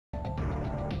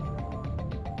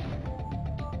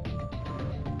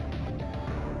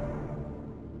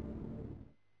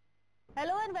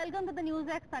Hello and welcome to the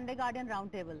NewsX Sunday Guardian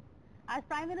Roundtable. As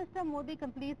Prime Minister Modi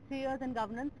completes 3 years in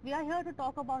governance, we are here to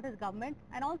talk about his government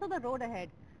and also the road ahead.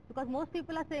 Because most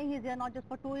people are saying he's here not just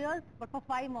for 2 years, but for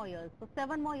 5 more years. So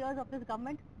 7 more years of this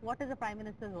government, what is the Prime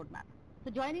Minister's roadmap? So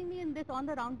joining me in this on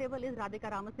the roundtable is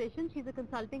Radhika Ramaseshan. She's a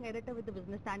consulting editor with the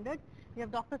Business Standard. We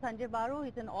have Dr. Sanjaya Baru.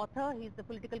 He's an author. He's a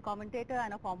political commentator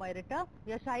and a former editor.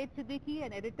 We have Shahid Siddiqui,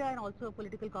 an editor and also a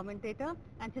political commentator.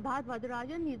 And Siddharth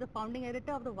Vajrajan. He's the founding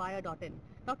editor of the Wire.in.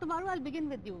 Dr. Baru, I'll begin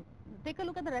with you. Take a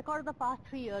look at the record of the past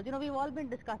 3 years. You know, we've all been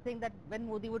discussing that when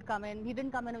Modi would come in, he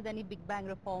didn't come in with any big bang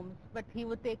reforms, but he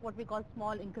would take what we call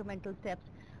small incremental steps.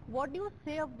 What do you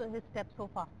say of his steps so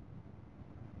far?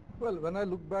 Well, when I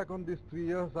look back on these 3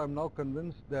 years, I'm now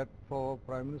convinced that for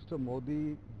Prime Minister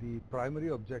Modi, the primary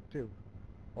objective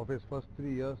of his first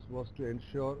 3 years was to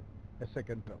ensure a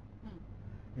second term.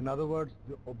 In other words,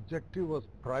 the objective was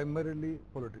primarily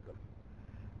political.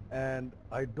 And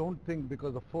I don't think,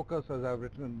 because the focus, as I've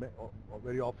written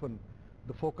very often,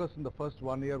 the focus in the first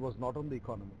 1 year was not on the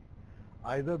economy.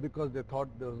 Either because they thought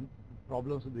the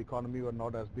problems with the economy were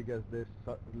not as big as they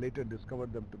later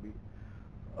discovered them to be.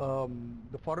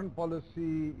 The foreign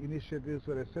policy initiatives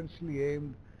were essentially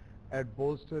aimed at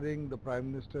bolstering the Prime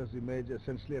Minister's image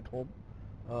essentially at home,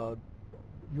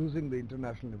 using the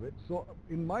international image. So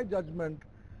in my judgment,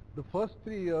 the first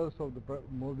 3 years of the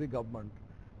Modi government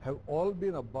have all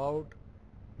been about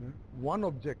one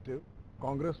objective,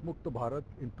 Congress Mukta Bharat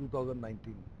in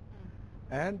 2019,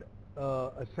 and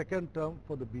a second term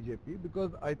for the BJP,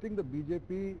 because I think the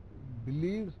BJP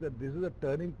believes that this is a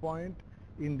turning point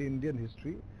in the Indian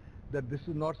history, that this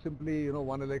is not simply,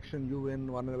 one election you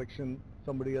win, one election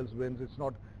somebody else wins. It's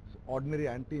not ordinary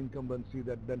anti-incumbency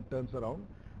that then turns around,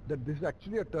 that this is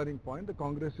actually a turning point. The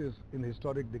Congress is in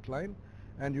historic decline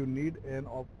and you need an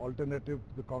alternative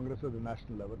to the Congress at the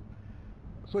national level.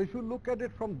 So if you look at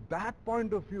it from that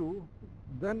point of view,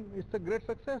 then it's a great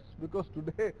success, because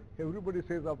today everybody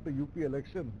says after UP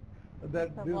election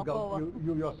that this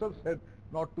you yourself said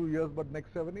not 2 years but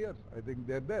next 7 years. I think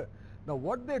they're there. Now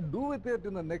what they do with it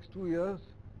in the next 2 years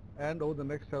and over the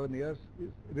next 7 years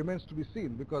remains to be seen,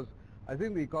 because I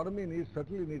think the economy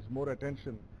certainly needs more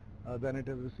attention than it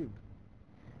has received.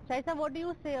 Shaisa, what do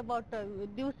you say about, do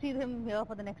you see him here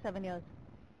for the next 7 years?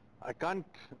 I can't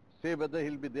say whether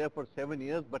he'll be there for 7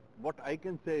 years, but what I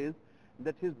can say is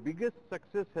that his biggest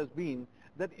success has been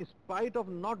that in spite of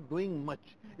not doing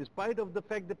much, in spite of the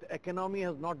fact that the economy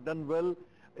has not done well,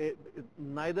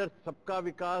 neither Sabka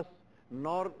Vikas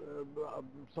nor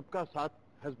Sabka Saath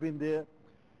has been there,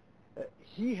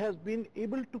 he has been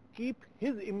able to keep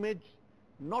his image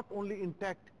not only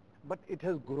intact, but it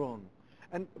has grown.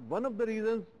 And one of the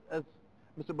reasons, as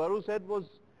Mr. Baru said, was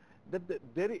that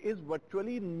there is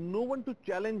virtually no one to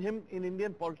challenge him in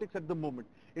Indian politics at the moment.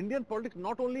 Indian politics,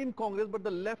 not only in Congress, but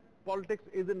the left politics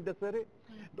is in disarray.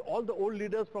 All the old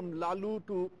leaders from Lalu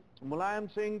to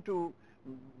Mulayam Singh to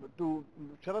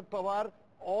Sharad Pawar,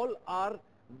 all are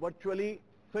virtually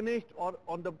finished or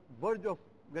on the verge of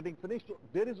getting finished. So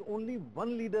there is only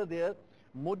one leader there.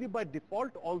 Modi, by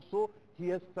default also, he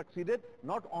has succeeded,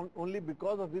 not only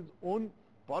because of his own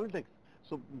politics.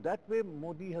 So that way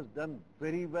Modi has done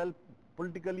very well.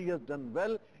 Politically he has done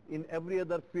well. In every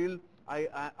other field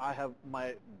I have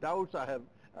my doubts.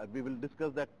 We will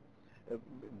discuss that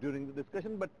during the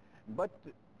discussion. But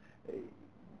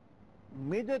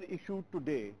major issue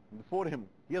today before him,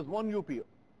 he has won UP,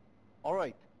 all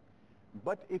right.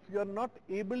 But if you are not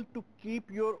able to keep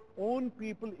your own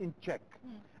people in check,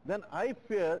 then I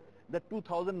fear that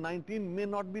 2019 may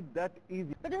not be that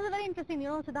easy. But this is very interesting,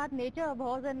 so that nature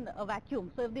abhors a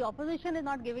vacuum. So if the opposition is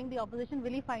not giving the opposition,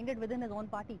 will he find it within his own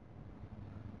party?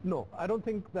 No, I don't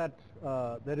think that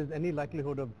there is any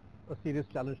likelihood of a serious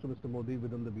challenge to Mr. Modi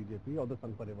within the BJP or the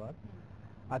Sangh Parivar.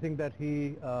 I think that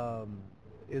he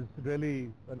is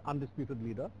really an undisputed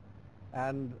leader,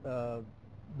 and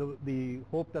the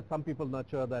hope that some people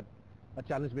nurture that a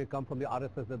challenge may come from the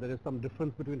RSS, that there is some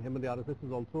difference between him and the RSS,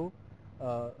 is also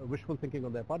wishful thinking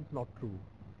on their part. It's not true.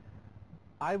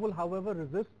 I will, however,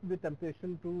 resist the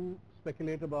temptation to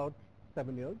speculate about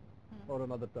 7 years or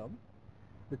another term,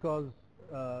 because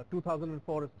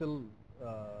 2004 is still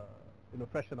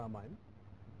fresh in our minds,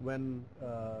 when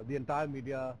the entire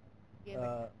media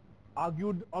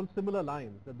argued on similar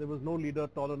lines, that there was no leader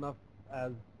tall enough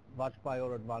as Vajpayee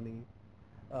or Advani.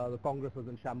 The Congress was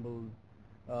in shambles.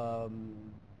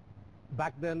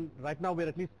 Back then, right now we're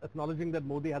at least acknowledging that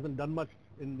Modi hasn't done much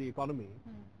in the economy.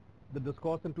 The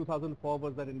discourse in 2004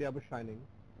 was that India was shining,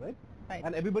 right?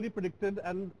 And everybody predicted,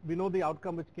 and we know the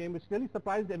outcome which came, which really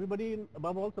surprised everybody,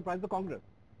 above all surprised the Congress.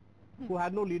 who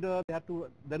had no leader. They had to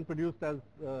then produce, as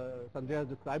Sanjay has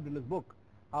described in his book,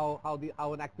 how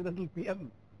an accidental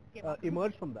PM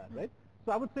emerged from that, right?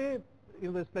 So I would say,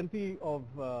 there's plenty of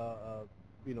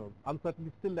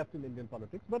uncertainty still left in Indian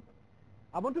politics. But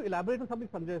I want to elaborate on something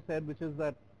Sanjay said, which is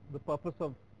that the purpose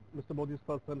of Mr. Modi's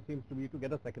first term seems to be to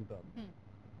get a second term.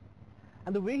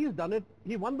 And the way he's done it,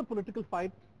 he won the political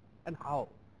fight, and how?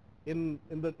 In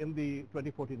the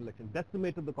 2014 election,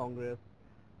 decimated the Congress,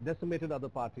 decimated other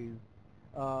parties.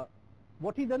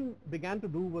 What he then began to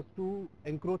do was to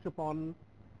encroach upon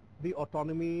the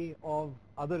autonomy of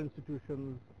other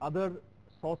institutions, other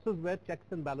sources where checks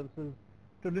and balances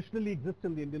traditionally exist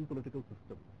in the Indian political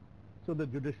system. So the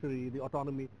judiciary, the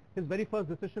autonomy. His very first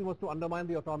decision was to undermine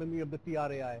the autonomy of the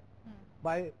TRAI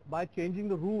by changing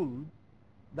the rules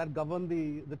that govern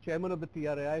the chairman of the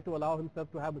TRAI to allow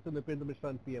himself to have Mr. Nipendra Mishra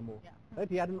and PMO. Right?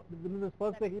 He had within his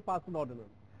first day he passed an ordinance.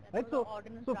 Right?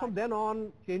 So from then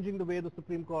on, changing the way the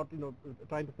Supreme Court,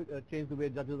 trying to change the way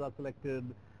judges are selected,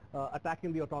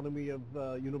 attacking the autonomy of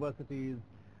universities,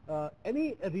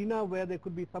 any arena where there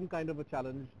could be some kind of a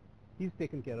challenge, he's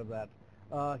taken care of that.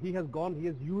 He has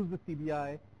used the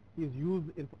CBI, he's used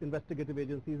investigative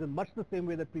agencies in much the same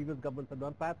way that previous governments have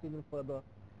done, perhaps even further,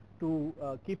 to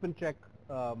keep in check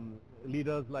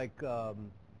leaders like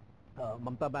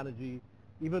Mamata Banerjee,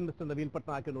 even Mr. Naveen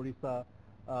Patnaik in Odisha,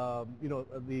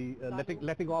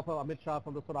 letting off of Amit Shah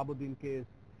from the Sohrabuddin case.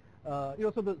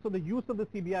 So the use of the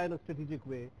CBI in a strategic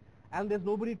way, and there's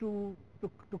nobody to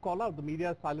call out. The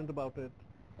media is silent about it.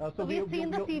 So we've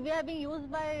seen the CBI being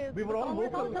used by we were all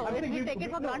Congress vocal. also. We take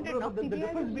it for granted.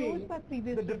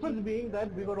 The difference being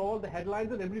that we were all, the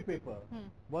headlines in every paper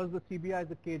was the CBI as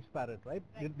a cage parrot, right?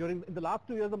 In the last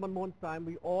 2 years of Manmohan's time,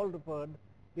 we all referred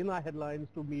in our headlines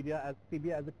to media as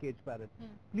CBI as a cage parrot.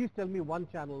 Please tell me one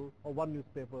channel or one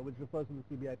newspaper which refers to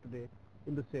the CBI today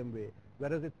in the same way.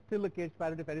 Whereas it's still a cage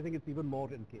parrot. If anything, it's even more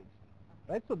encaged,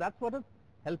 right? So that's what is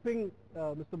helping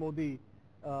Mr. Modi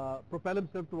propel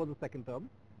himself towards the second term.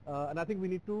 And I think we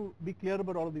need to be clear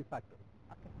about all of these factors.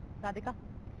 Okay. Radhika?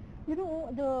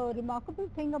 The remarkable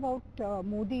thing about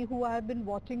Modi, who I have been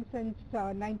watching since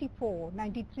 94,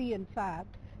 93 in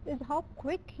fact, is how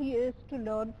quick he is to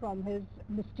learn from his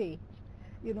mistakes.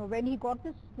 When he got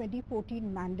this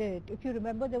 2014 mandate, if you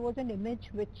remember, there was an image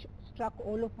which struck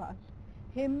all of us.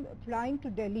 Him flying to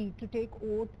Delhi to take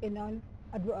oath in an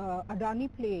Adani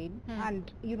plane,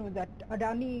 and that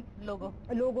Adani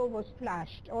logo was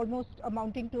flashed, almost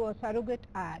amounting to a surrogate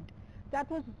ad.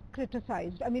 That was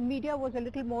criticized. I mean, media was a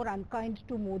little more unkind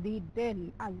to Modi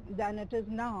then than it is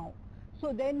now.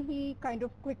 So then he kind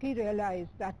of quickly realized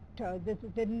that this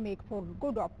didn't make for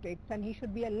good optics, and he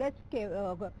should be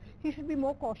he should be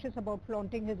more cautious about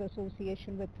flaunting his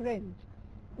association with friends.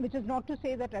 Which is not to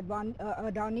say that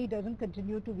Adani doesn't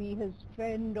continue to be his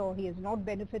friend or he has not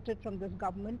benefited from this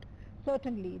government.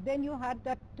 Certainly. Then you had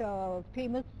that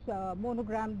famous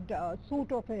monogrammed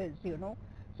suit of his,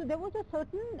 So there was a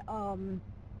certain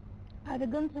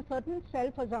arrogance, a certain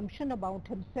self-assumption about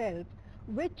himself,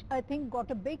 which I think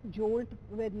got a big jolt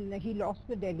when he lost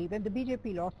when the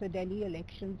BJP lost the Delhi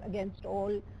elections against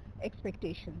all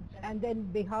expectations. And then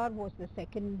Bihar was the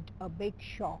second big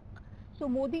shock. So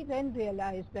Modi then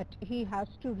realized that he has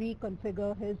to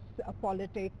reconfigure his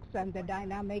politics and the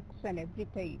dynamics and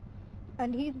everything.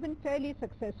 And he's been fairly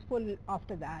successful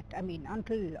after that, I mean,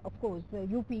 until, of course, the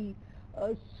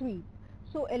UP sweep.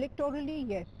 So electorally,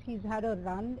 yes, he's had a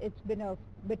run. It's been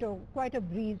quite a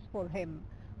breeze for him.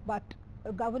 But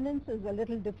governance is a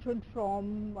little different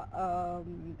from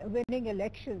winning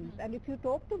elections. And if you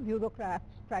talk to bureaucrats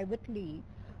privately,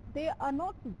 they are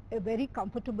not very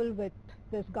comfortable with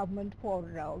this government for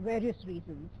various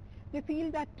reasons. They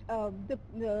feel that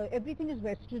everything is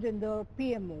vested in the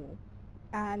PMO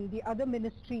and the other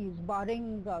ministries,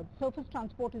 barring surface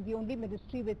transport is the only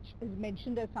ministry which is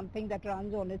mentioned as something that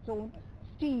runs on its own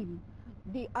steam.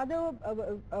 The other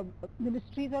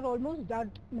ministries are almost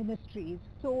dubbed ministries.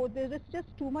 So there is just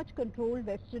too much control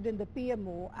vested in the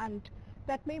PMO, and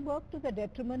that may work to the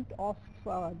detriment of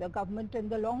the government in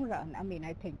the long run. I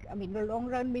mean, the long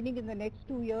run meaning in the next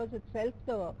 2 years itself,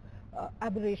 the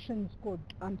aberrations could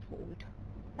unfold.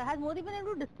 So has Modi been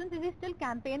able to distance? Is he still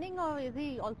campaigning or is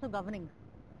he also governing?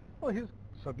 Oh, he's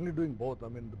certainly doing both. I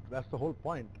mean, that's the whole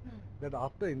point. That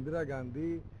after Indira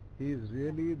Gandhi, he is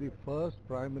really the first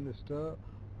Prime Minister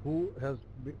who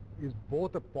is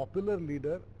both a popular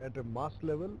leader at a mass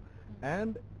level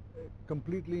and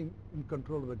completely in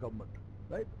control of the government.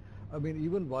 Right? I mean,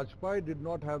 even Vajpayee did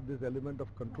not have this element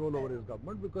of control over his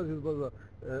government because it was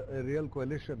a real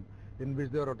coalition in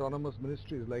which there were autonomous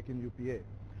ministries like in UPA.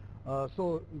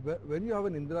 So when you have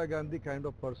an Indira Gandhi kind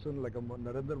of person, like a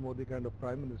Narendra Modi kind of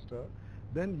prime minister,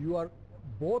 then you are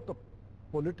both a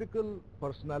political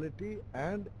personality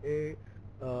and a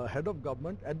head of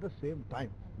government at the same time.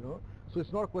 You know, so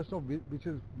it's not a question of which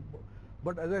is.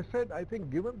 But as I said, I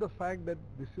think given the fact that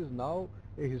this is now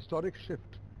a historic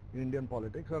shift in Indian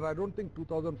politics, and I don't think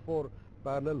 2004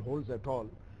 parallel holds at all,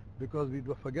 because we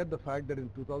forget the fact that in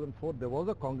 2004 there was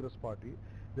a Congress party.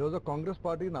 There was a Congress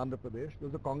party in Andhra Pradesh, there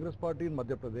was a Congress party in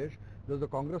Madhya Pradesh, there was a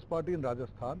Congress party in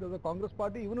Rajasthan, there was a Congress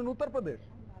party even in Uttar Pradesh.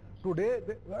 Today,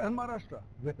 and Maharashtra,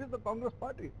 where is the Congress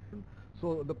party?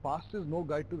 So the past is no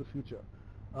guide to the future.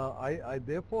 I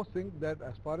therefore think that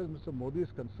as far as Mr. Modi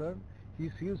is concerned, he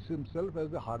sees himself as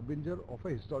the harbinger of a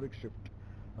historic shift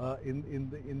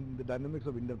in the dynamics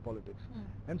of Indian politics.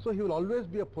 And so he will always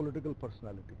be a political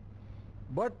personality.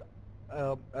 But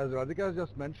as Radhika has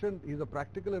just mentioned, he's a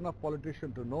practical enough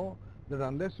politician to know that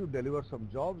unless you deliver some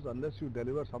jobs, unless you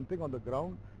deliver something on the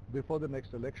ground before the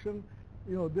next election,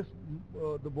 you know,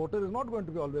 the voter is not going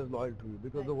to be always loyal to you,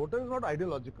 because the voter is not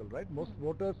ideological, right? Most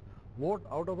voters vote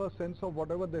out of a sense of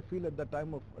whatever they feel at the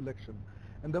time of election.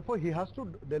 And therefore he has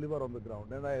to deliver on the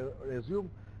ground. And I assume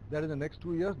that in the next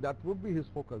 2 years that would be his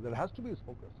focus. That has to be his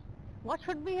focus. What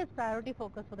should be his priority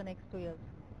focus for the next 2 years?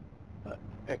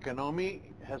 Economy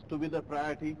has to be the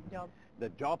priority. Jobs. The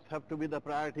jobs have to be the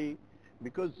priority,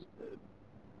 because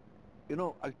you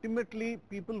know, ultimately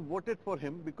people voted for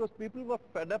him because people were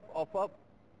fed up of a,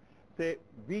 say,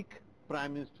 weak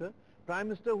prime minister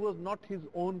who was not his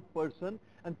own person,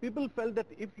 and people felt that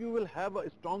if you will have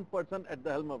a strong person at the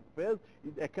helm of affairs,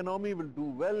 the economy will do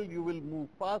well, you will move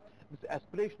fast. This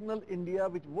aspirational India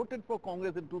which voted for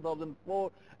Congress in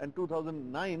 2004 and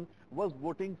 2009 was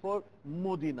voting for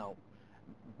Modi now.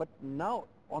 But now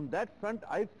on that front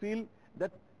I feel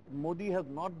that Modi has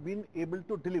not been able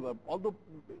to deliver, although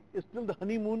still the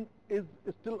honeymoon is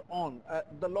still on.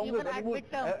 The longest honeymoon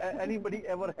anybody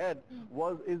ever had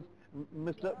is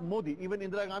Mr. Modi. Even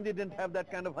Indira Gandhi didn't have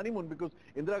that kind of honeymoon, because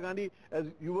Indira Gandhi, as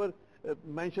you were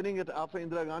mentioning it, after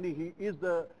Indira Gandhi, he is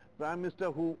the Prime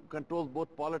Minister who controls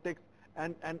both politics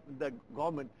and the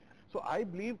government. So I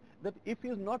believe that if he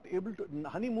is not able to,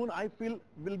 honeymoon I feel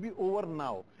will be over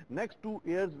now. Next 2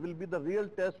 years will be the real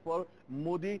test for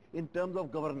Modi in terms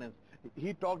of governance.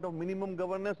 He talked of minimum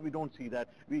governance, we don't see that.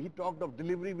 He talked of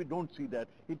delivery, we don't see that.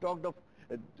 He talked of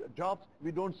jobs,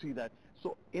 we don't see that.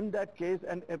 So in that case,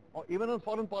 and even on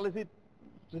foreign policy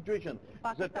situation,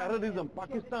 the terrorism,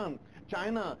 Pakistan,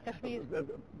 China,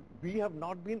 we have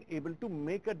not been able to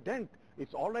make a dent.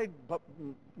 It's all right,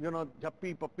 you know,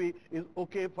 Jappi, Pappi is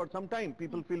okay for some time.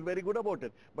 People feel very good about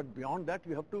it. But beyond that,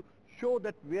 you have to show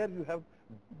that where you have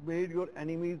made your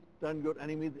enemies, turn your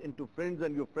enemies into friends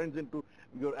and your friends into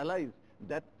your allies.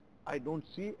 That I don't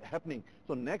see happening.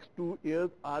 So next 2 years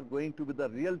are going to be the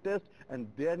real test, and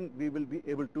then we will be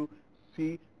able to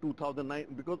see 2009,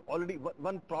 because already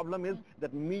one problem is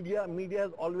that media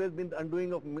has always been the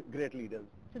undoing of great leaders.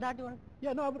 So that you want?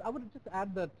 Yeah, no, I would just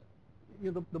add that,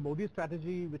 you know, the Modi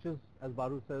strategy, which is, as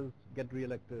Baru says, get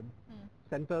re-elected,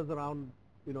 centers around,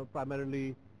 you know,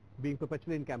 primarily being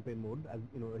perpetually in campaign mode, as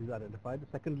you know, he's identified.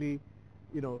 Secondly,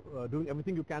 you know, doing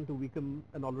everything you can to weaken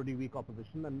an already weak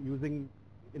opposition and using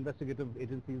investigative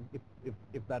agencies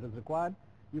if that is required.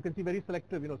 You can see very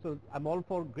selective, you know, so I'm all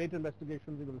for great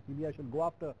investigations. You know, the CBI should go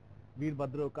after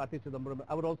Veerbhadra, Karti Chidambaram.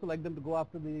 I would also like them to go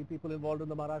after the people involved in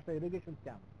the Maharashtra irrigation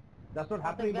scam. That's not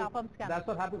happening. That's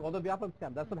not happening. Or the Vyapam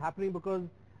scam. That's not happening because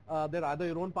they're either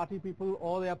your own party people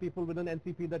or they are people within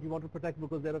NCP that you want to protect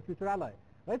because they're a future ally,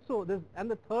 right? So there's,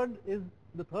 and the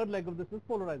third leg of this is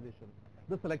polarization.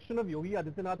 The selection of Yogi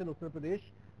Adityanath in Uttar Pradesh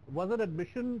was an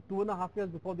admission 2.5 years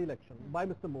before the election by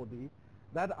Mr. Modi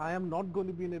that I am not going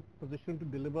to be in a position to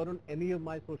deliver on any of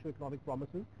my socio-economic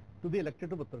promises to the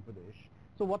electorate of Uttar Pradesh.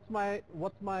 So what's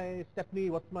my stepney?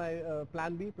 What's my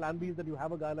plan B? Plan B is that you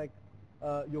have a guy like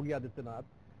Yogi Adityanath,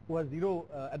 who has zero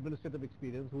administrative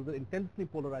experience, who's an intensely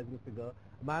polarizing figure,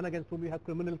 a man against whom we have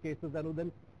criminal cases, and who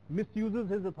then misuses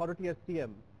his authority as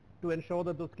CM to ensure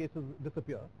that those cases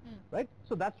disappear, right?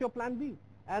 So that's your plan B.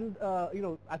 And you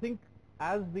know, I think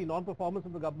as the non-performance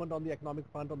of the government on the economic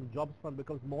front, on the jobs front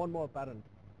becomes more and more apparent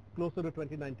closer to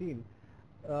 2019,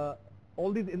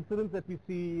 all these incidents that we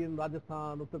see in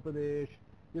Rajasthan, Uttar Pradesh,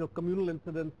 you know, communal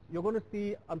incidents, you're going to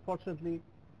see, unfortunately,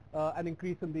 an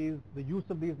increase in these, the use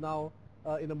of these now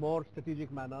in a more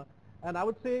strategic manner. And I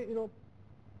would say, you know,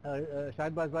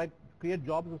 Shahid Bhai is right, create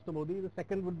jobs, Mr. Modi. The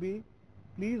second would be,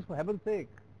 please, for heaven's sake,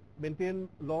 maintain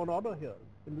law and order here.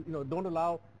 You know, don't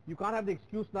allow, you can't have the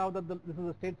excuse now that this is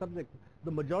a state subject.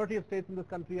 The majority of states in this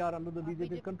country are under the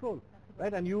BJP's control.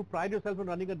 right? And you pride yourself on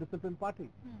running a disciplined party.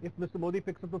 If Mr. Modi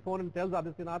picks up the phone and tells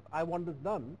Adityanath, I want this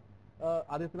done,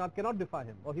 Adityanath cannot defy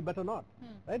him, or he better not,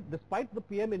 right? Despite the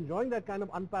PM enjoying that kind of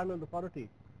unparalleled authority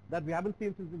that we haven't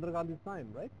seen since Indira Gandhi's time,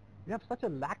 right? We have such a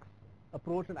lax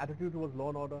approach and attitude towards law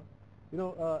and order,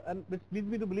 and which leads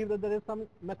me to believe that there is some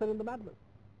method in the madness.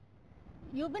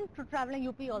 You've been traveling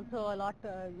UP also a lot.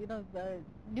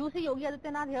 Do you see Yogi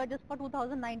Adityanath here just for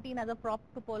 2019 as a prop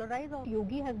to polarize? Or?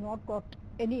 Yogi has not got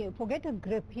any, forget a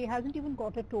grip, he hasn't even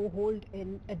got a toehold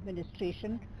in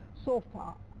administration so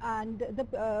far. And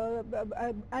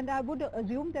and I would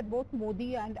assume that both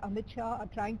Modi and Amit Shah are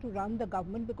trying to run the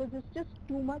government because there's just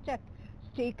too much at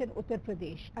stake in Uttar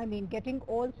Pradesh. I mean, getting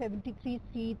all 73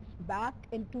 seats back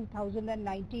in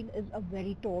 2019 is a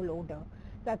very tall order.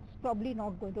 That's probably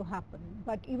not going to happen.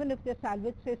 But even if they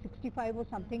salvage, say, 65 or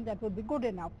something, that would be good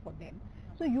enough for them.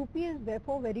 So UP is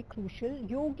therefore very crucial.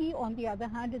 Yogi, on the other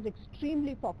hand, is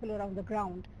extremely popular on the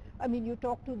ground. I mean, you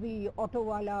talk to the auto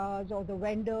walas or the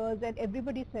vendors, and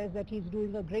everybody says that he's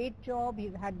doing a great job.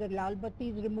 He's had the lal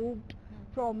battis removed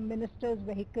from ministers'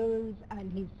 vehicles,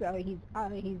 and he's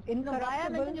incorruptible. No, why I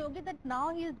mentioned Yogi that now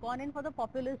he has gone in for the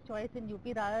populist choice in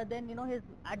UP rather than his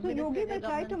administrative. So Yogi will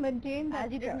try to maintain that.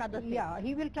 As he did in other states. Yeah,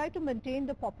 he will try to maintain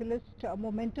the populist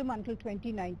momentum until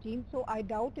 2019. So I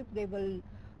doubt if they will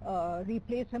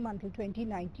replace him until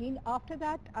 2019. After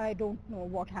that, I don't know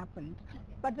what happens.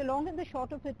 But the long and the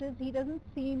short of it is, he doesn't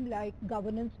seem like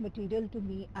governance material to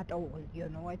me at all.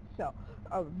 It's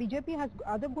BJP has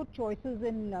other good choices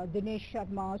in Dinesh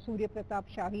Sharma, Surya Pratap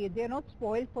Shahi. They are not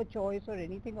spoiled for choice or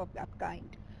anything of that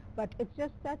kind. But it's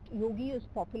just that Yogi is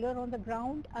popular on the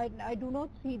ground. I do not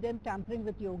see them tampering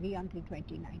with Yogi until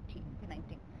 2019.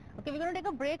 Okay, we're going to take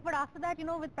a break, but after that,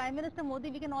 with Prime Minister Modi,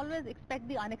 we can always expect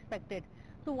the unexpected.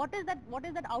 So what is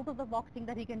that out of the box thing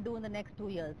that he can do in the next 2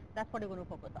 years? That's what we're going to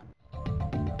focus on.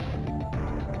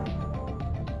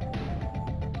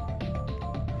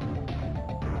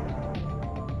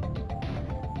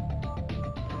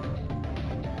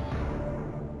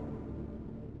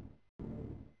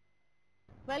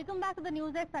 Welcome back to the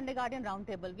NewsX Sunday Guardian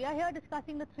Roundtable. We are here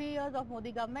discussing the 3 years of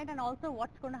Modi government and also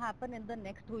what's going to happen in the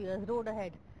next 2 years, road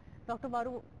ahead. Dr.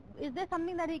 Baru, is there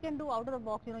something that he can do out of the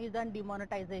box? He's done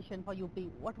demonetization for UP.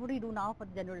 What would he do now for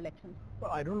the general elections?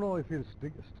 Well, I don't know if he's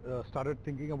started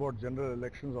thinking about general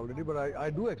elections already, but I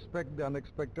do expect the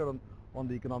unexpected on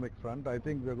the economic front. I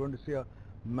think we're going to see a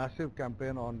massive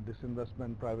campaign on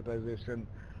disinvestment, privatization,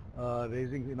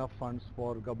 raising enough funds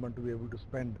for government to be able to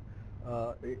spend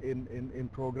in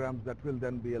programs that will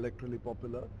then be electorally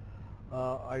popular.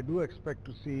 I do expect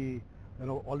to see,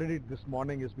 already this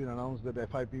morning it's been announced that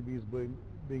FIPB is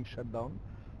being shut down.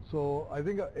 So I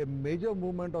think a major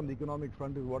movement on the economic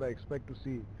front is what I expect to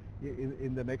see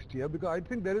in the next year, because I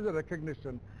think there is a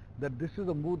recognition that this is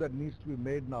a move that needs to be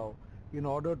made now in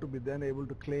order to be then able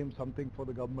to claim something for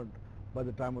the government by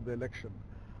the time of the election.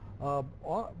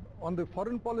 On the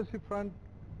foreign policy front,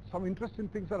 some interesting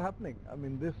things are happening. I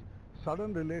mean, this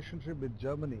sudden relationship with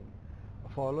Germany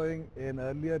following an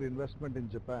earlier investment in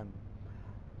Japan,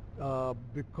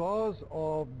 because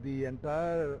of the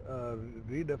entire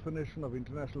redefinition of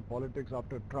international politics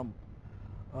after Trump,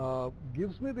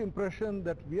 gives me the impression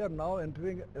that we are now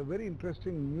entering a very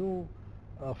interesting new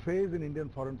phase in Indian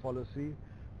foreign policy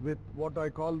with what I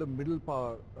call the middle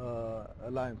power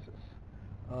alliances.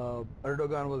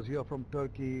 Erdogan was here from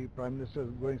Turkey, Prime Minister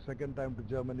is going second time to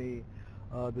Germany,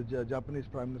 the Japanese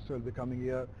Prime Minister will be coming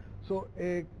here. So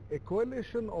a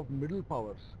coalition of middle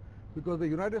powers, because the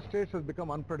United States has become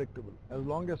unpredictable. As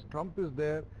long as Trump is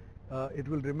there, it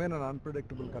will remain an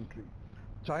unpredictable country.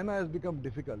 China has become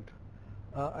difficult,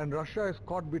 and Russia is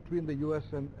caught between the US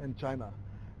and China,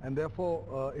 and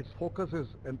therefore its focus is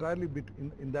entirely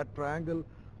in that triangle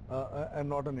and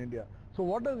not on India. So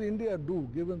what does India do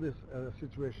given this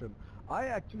situation? I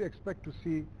actually expect to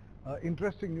see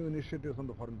interesting new initiatives on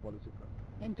the foreign policy front.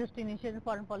 Interesting initiative on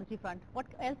foreign policy front. What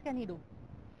else can he do?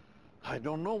 I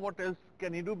don't know what else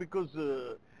can he do, because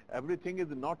everything is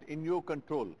not in your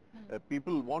control.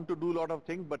 People want to do a lot of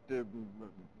things, but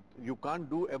you can't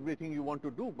do everything you want to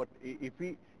do. But if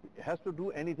he has to do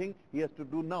anything, he has to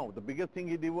do now. The biggest thing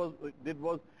he did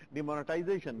was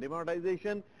demonetization.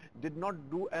 Demonetization did not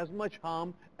do as much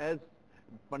harm as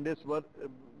pundits were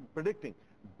predicting,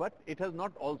 but it has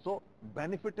not also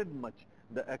benefited much.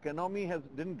 The economy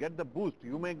didn't get the boost.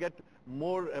 You may get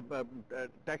more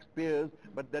taxpayers,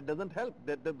 but that doesn't help.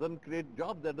 That doesn't create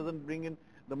jobs. That doesn't bring in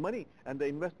the money and the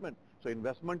investment. So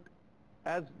investment,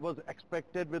 as was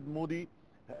expected with Modi,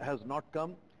 has not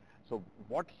come. So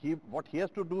what he has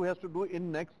to do in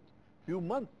next few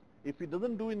months. If he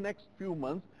doesn't do in next few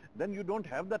months, then you don't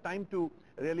have the time to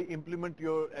really implement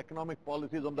your economic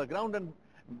policies on the ground and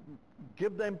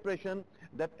give the impression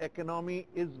that economy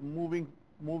is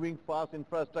moving fast,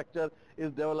 infrastructure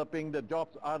is developing, the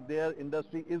jobs are there,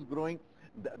 industry is growing.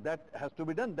 That has to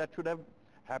be done. That should have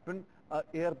happened a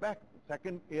year back.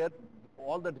 Second year,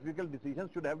 all the difficult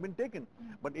decisions should have been taken.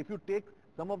 But if you take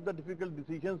some of the difficult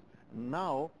decisions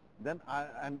now, then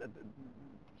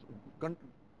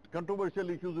controversial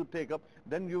issues you take up,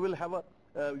 then you will have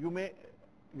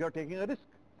you are taking a risk.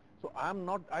 So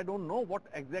I don't know what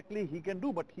exactly he can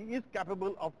do, but he is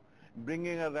capable of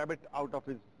bringing a rabbit out of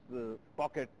his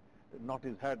pocket, not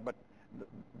his head, but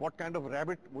what kind of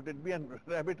rabbit would it be, and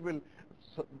rabbit will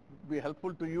be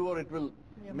helpful to you or it will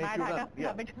make you run.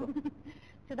 Rabbit.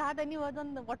 Siddharth, any words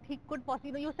on what he could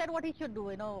possibly, you said what he should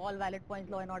do, all valid points,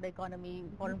 law and order, economy,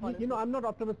 foreign policy. I'm not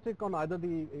optimistic on either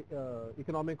the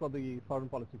economic or the foreign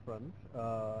policy front.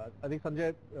 I think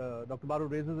Sanjay, Dr. Baru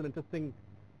raises an interesting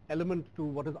element to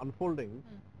what is unfolding.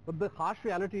 But the harsh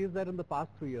reality is that in the past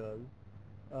 3 years,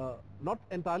 not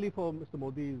entirely for Mr.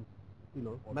 Modi's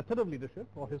method of leadership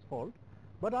or his fault,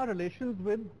 but our relations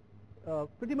with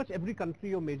pretty much every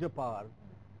country or major power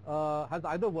has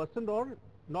either worsened or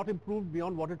not improved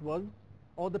beyond what it was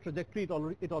or the trajectory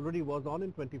it already was on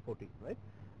in 2014, right?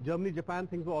 Germany, Japan,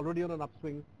 things were already on an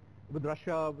upswing. With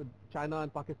Russia, with China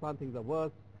and Pakistan, things are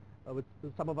worse. With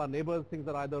some of our neighbors, things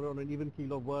are either on an even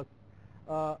keel or worse.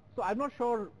 So I'm not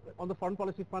sure on the foreign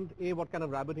policy front, A, what kind of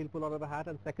rabbit he'll pull out of a hat,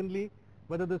 and secondly,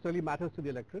 whether this really matters to the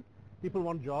electorate. People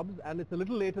want jobs, and it's a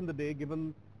little late in the day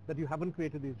given that you haven't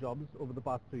created these jobs over the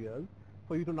past 3 years,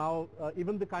 for you to now,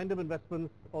 even the kind of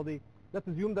investments or let's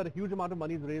assume that a huge amount of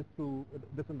money is raised through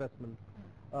this investment.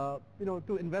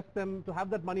 To invest them, to have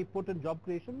that money put in job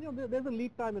creation, there's a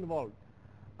lead time involved.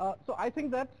 So I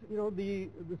think that,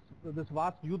 this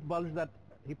vast youth bulge that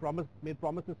he made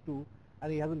promises to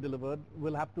and he hasn't delivered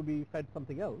will have to be fed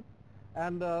something else.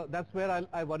 And that's where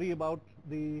I worry about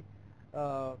the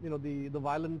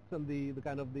violence and the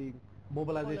kind of the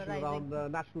mobilization around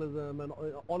nationalism and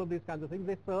all of these kinds of things.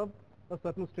 They serve a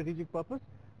certain strategic purpose.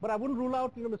 But I wouldn't rule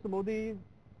out, Mr. Modi,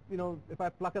 if I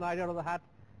pluck an idea out of the hat,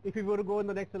 if he were to go in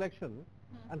the next election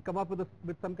and come up with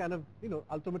some kind of,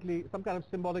 ultimately some kind of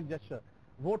symbolic gesture,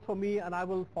 vote for me and I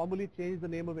will formally change the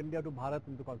name of India to Bharat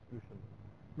in the constitution.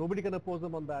 Nobody can oppose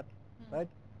him on that, right?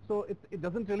 So it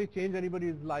doesn't really change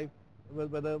anybody's life,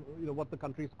 whether, what the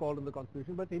country is called in the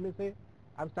constitution, but he may say,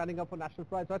 I'm standing up for national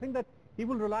pride. So I think that he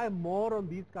will rely more on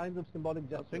these kinds of symbolic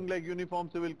gestures. Things like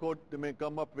uniform civil code, they may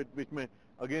come up with, which may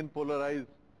again polarize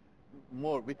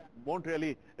more, which won't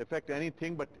really affect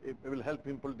anything, but it will help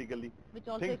him politically. Which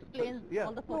also explains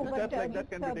all the No, but steps like that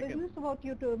can be taken. business about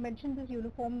you to mention this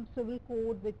uniform civil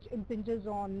code which impinges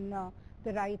on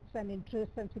the rights and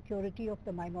interests and security of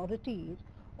the minorities.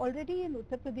 Already in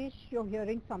Uttar Pradesh, you're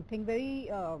hearing something very,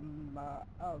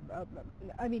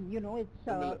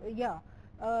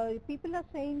 people are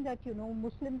saying that,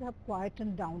 Muslims have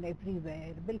quietened down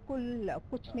everywhere. बिल्कुल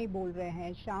कुछ नहीं बोल रहे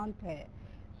हैं, शांत है.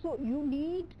 So you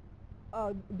need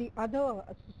the other,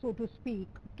 so to speak,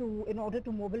 in order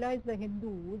to mobilize the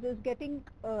Hindus is getting,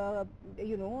 how do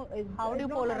you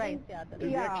polarize the other?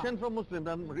 Reaction from Muslims,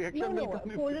 and reaction will come.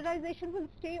 Polarization will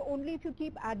stay only if you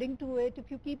keep adding to it,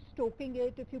 if you keep stoking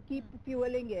it, if you keep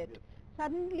fueling it. Yes.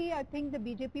 Suddenly, I think the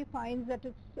BJP finds that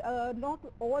it's not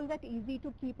all that easy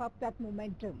to keep up that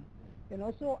momentum.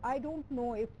 So I don't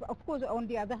know if, of course, on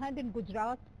the other hand, in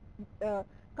Gujarat,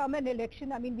 come an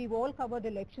election, I mean, we've all covered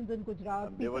elections in Gujarat.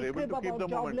 And they were able to keep the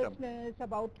momentum. Joblessness,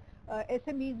 about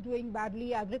SMEs doing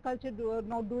badly, agriculture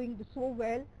not doing so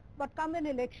well. But come an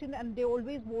election and they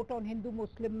always vote on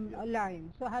Hindu-Muslim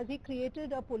lines. So has he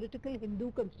created a political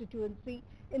Hindu constituency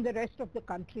in the rest of the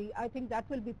country? I think that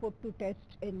will be put to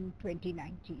test in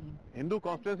 2019. Hindu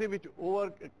constituency which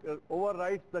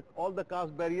overrides all the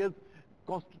caste barriers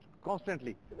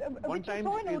constantly. Which you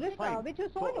saw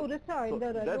in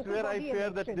Orissa, that's where I fear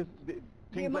that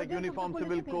things like uniform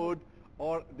civil code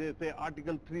or they say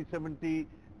Article 370.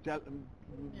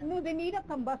 No, they need a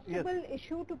combustible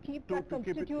issue to keep that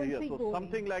constituency so going.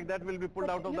 something like that will be pulled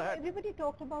out of the hat. Everybody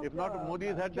talked about if not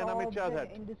Modi's hat, then Amit Shah's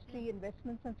hat. Industry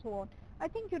investments and so on. I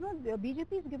think, the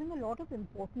BJP is giving a lot of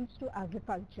importance to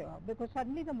agriculture because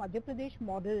suddenly the Madhya Pradesh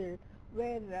model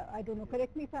where, I don't know,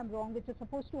 correct me if I'm wrong, which is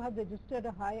supposed to have registered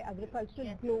a high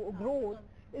agricultural growth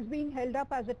is being held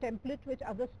up as a template which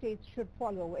other states should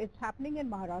follow. It's happening in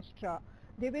Maharashtra.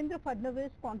 Devendra Fadnavis,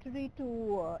 contrary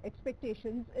to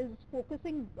expectations, is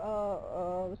focusing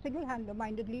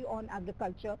single-handedly on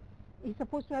agriculture. He's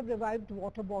supposed to have revived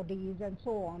water bodies and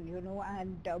so on, you know,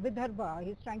 and Vidarbha,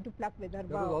 he's trying to pluck Vidarbha.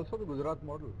 That was also the Gujarat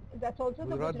model. That's also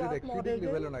Gujarat the did Gujarat model. exceedingly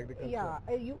well on agriculture. Yeah,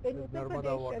 in With Uttar Narmada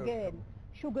Pradesh water again,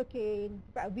 sugarcane,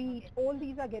 wheat, all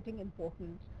these are getting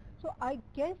importance. So I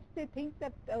guess they think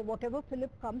that whatever fillip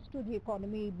comes to the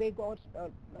economy, big or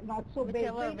not so big,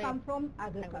 Whichever will way. come from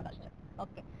agriculture.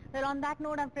 Okay. Well, on that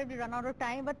note, I'm afraid we run out of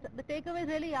time. But the takeaways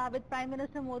really are, with Prime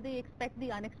Minister Modi, expect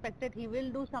the unexpected. He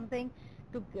will do something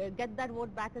to get that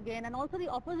vote back again. And also the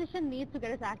opposition needs to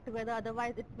get its act together.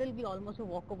 Otherwise, it will be almost a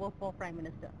walkover for Prime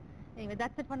Minister. Anyway,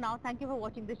 that's it for now. Thank you for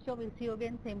watching this show. We'll see you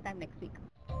again same time next week.